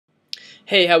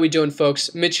Hey, how we doing,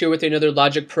 folks? Mitch here with another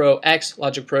Logic Pro X,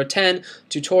 Logic Pro 10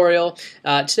 tutorial.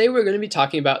 Today we're going to be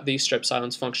talking about the strip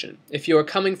silence function. If you are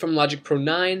coming from Logic Pro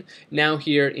 9, now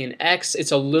here in X,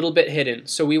 it's a little bit hidden,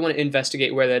 so we want to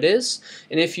investigate where that is.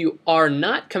 And if you are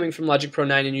not coming from Logic Pro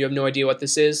 9 and you have no idea what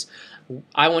this is,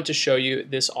 I want to show you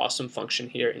this awesome function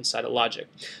here inside of Logic.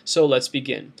 So let's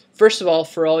begin. First of all,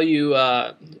 for all you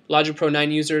Logic Pro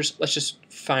 9 users, let's just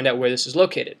find out where this is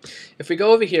located. If we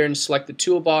go over here and select the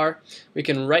toolbar, we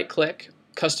can right-click,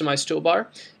 customize toolbar,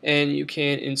 and you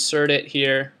can insert it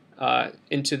here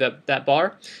into that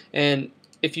bar. And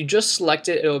if you just select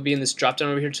it, it will be in this drop-down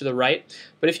over here to the right.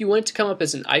 But if you want it to come up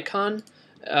as an icon,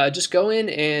 just go in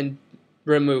and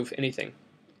remove anything.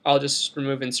 I'll just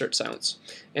remove insert silence,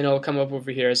 and it'll come up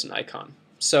over here as an icon.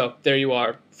 So there you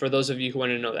are, for those of you who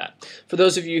want to know that. For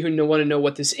those of you who want to know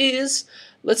what this is,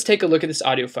 let's take a look at this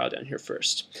audio file down here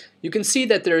first. You can see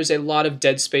that there is a lot of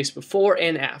dead space before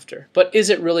and after, but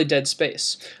is it really dead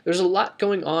space? There's a lot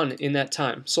going on in that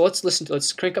time. So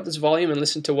let's crank up this volume and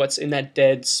listen to what's in that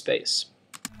dead space.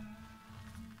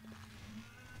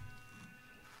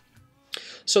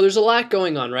 So there's a lot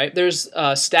going on, right? There's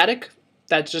static.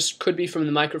 That just could be from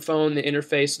the microphone, the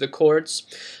interface, the cords.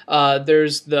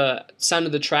 There's the sound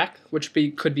of the track, which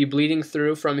could be bleeding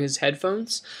through from his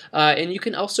headphones. And you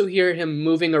can also hear him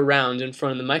moving around in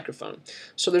front of the microphone.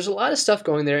 So there's a lot of stuff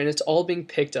going there, and it's all being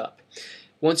picked up.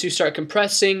 Once you start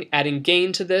compressing, adding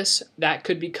gain to this, that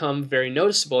could become very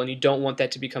noticeable, and you don't want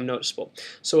that to become noticeable.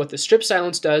 So what the strip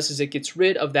silence does is it gets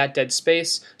rid of that dead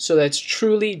space, so that's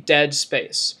truly dead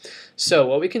space. So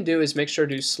what we can do is make sure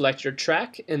to select your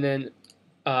track, and then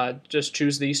just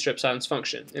choose the strip silence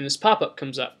function, and this pop-up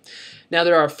comes up. Now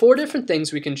there are 4 different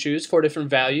things we can choose, 4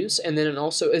 different values, and then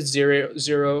also a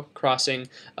zero crossing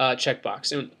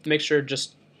checkbox, and make sure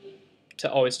just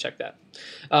to always check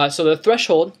that. So the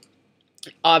threshold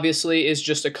obviously is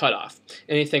just a cutoff.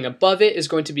 Anything above it is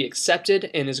going to be accepted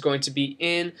and is going to be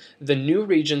in the new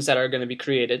regions that are going to be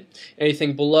created.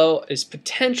 Anything below is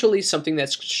potentially something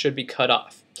that should be cut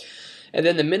off. And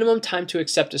then the minimum time to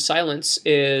accept a silence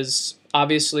is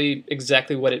obviously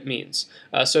exactly what it means.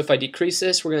 So if I decrease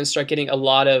this, we're going to start getting a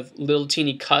lot of little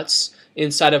teeny cuts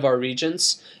inside of our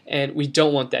regions, and we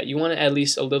don't want that. You want at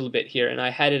least a little bit here, and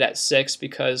I had it at 6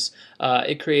 because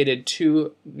it created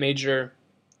 2 major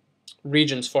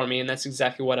regions for me, and that's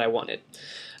exactly what I wanted.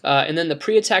 And then the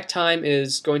pre-attack time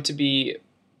is going to be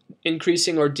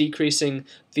increasing or decreasing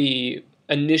the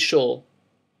initial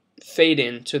fade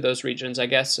in to those regions, I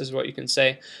guess is what you can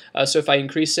say. So if I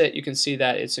increase it, you can see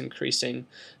that it's increasing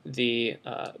the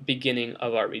beginning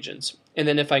of our regions. And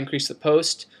then if I increase the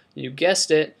post, you guessed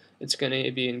it, it's going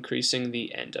to be increasing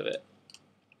the end of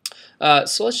it.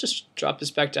 So let's just drop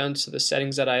this back down to the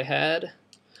settings that I had,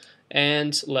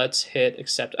 and let's hit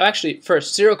accept. Actually,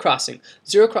 first, zero crossing.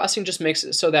 Zero crossing just makes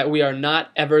it so that we are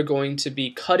not ever going to be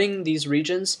cutting these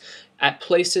regions at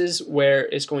places where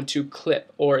it's going to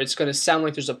clip, or it's going to sound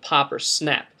like there's a pop or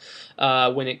snap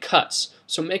when it cuts.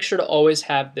 So make sure to always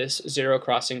have this zero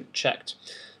crossing checked.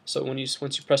 So once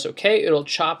you press OK, it'll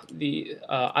chop the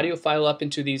audio file up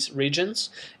into these regions,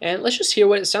 and let's just hear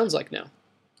what it sounds like now.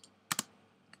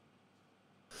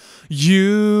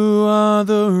 You are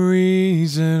the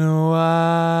reason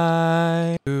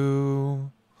why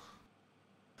you.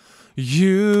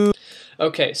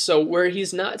 Okay, so where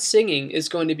he's not singing is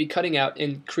going to be cutting out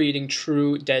and creating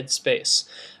true dead space.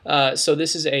 So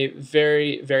this is a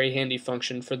very, very handy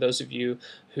function for those of you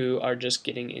who are just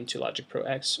getting into Logic Pro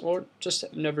X or just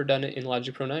have never done it in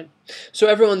Logic Pro 9. So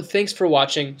everyone, thanks for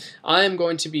watching. I am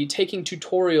going to be taking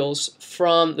tutorials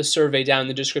from the survey down in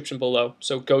the description below,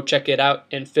 so go check it out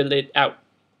and fill it out.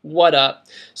 What up?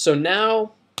 So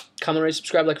now, comment, rate,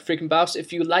 subscribe like a freaking boss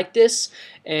if you like this,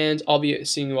 and I'll be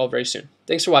seeing you all very soon.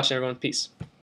 Thanks for watching, everyone. Peace.